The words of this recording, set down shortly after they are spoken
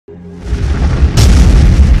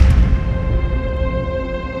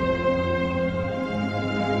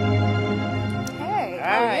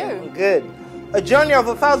A journey of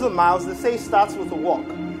 1,000 miles, they say, starts with a walk.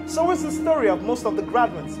 So is the story of most of the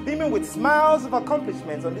graduates, beaming with smiles of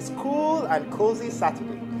accomplishments on this cool and cozy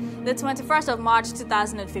Saturday. The 21st of March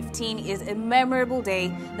 2015 is a memorable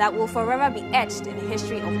day that will forever be etched in the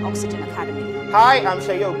history of Oxygen Academy. Hi, I'm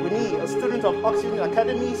Shayo Guni, a student of Oxygen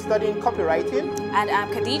Academy studying copywriting. And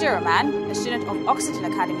I'm Khadija Rahman, a student of Oxygen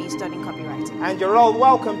Academy studying copywriting. And you're all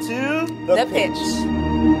welcome to The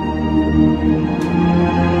Pitch.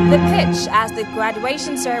 The Pitch, as the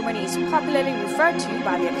graduation ceremony is popularly referred to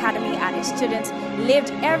by the Academy and its students,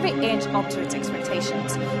 lived every inch up to its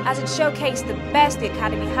expectations, as it showcased the best the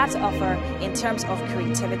Academy had to offer in terms of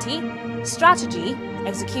creativity, strategy,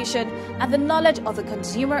 execution, and the knowledge of the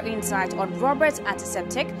consumer insight on Roberts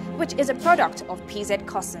Antiseptic, which is a product of PZ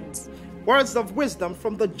Cussons. Words of wisdom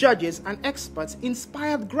from the judges and experts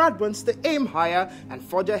inspired graduates to aim higher and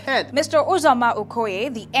forge ahead. Mr. Uzoma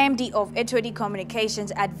Okoye, the MD of Etoedi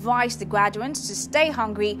Communications, advised the graduates to stay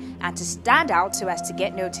hungry and to stand out so as to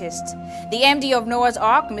get noticed. The MD of Noah's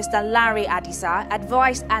Ark, Mr. Larry Adisa,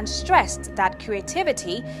 advised and stressed that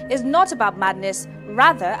creativity is not about madness,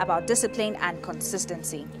 rather about discipline and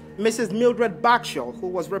consistency. Mrs. Mildred Bagshaw, who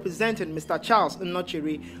was representing Mr. Charles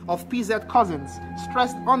Nnochiri of PZ Cussons,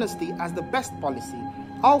 stressed honesty as the best policy.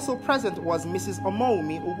 Also present was Mrs.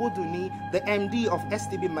 Omoumi Uwuduni, the MD of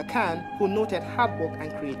STB McCann, who noted hard work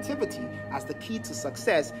and creativity as the key to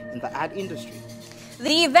success in the ad industry.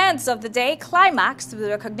 The events of the day climaxed with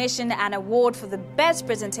recognition and award for the best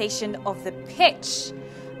presentation of The Pitch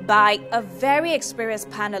by a very experienced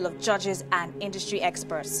panel of judges and industry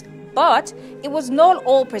experts. But it was not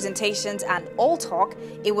all presentations and all talk.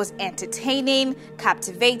 It was entertaining,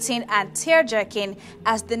 captivating, and tear-jerking,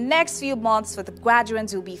 as the next few months for the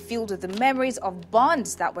graduates will be filled with the memories of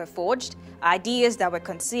bonds that were forged, ideas that were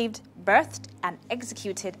conceived, birthed, and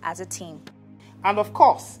executed as a team. And of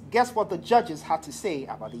course, guess what the judges had to say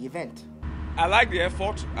about the event? I like the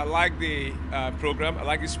effort, I like the program, I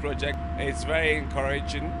like this project. It's very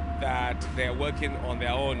encouraging that they're working on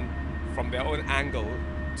their own, from their own angle,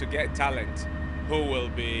 to get talent who will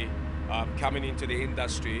be coming into the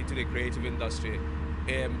industry, to the creative industry.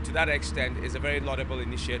 To that extent, it's a very laudable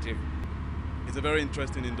initiative. It's a very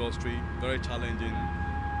interesting industry, very challenging.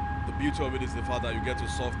 The beauty of it is the fact that you get to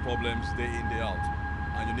solve problems day in, day out,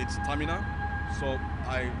 and you need stamina. So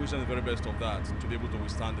I wish them the very best of that, to be able to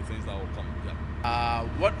withstand the things that will come. Yeah.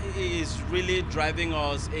 What is really driving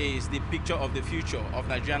us is the picture of the future of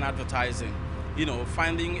Nigerian advertising. You know,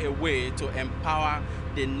 finding a way to empower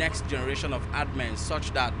the next generation of admins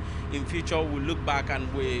such that in future we look back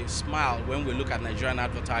and we smile when we look at Nigerian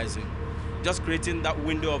advertising. Just creating that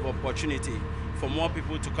window of opportunity for more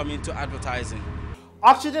people to come into advertising.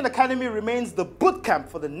 Oxygen Academy remains the bootcamp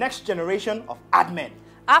for the next generation of admin.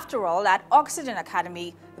 After all, at Oxygen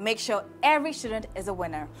Academy, we make sure every student is a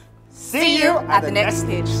winner. See you at the next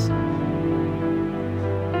pitch.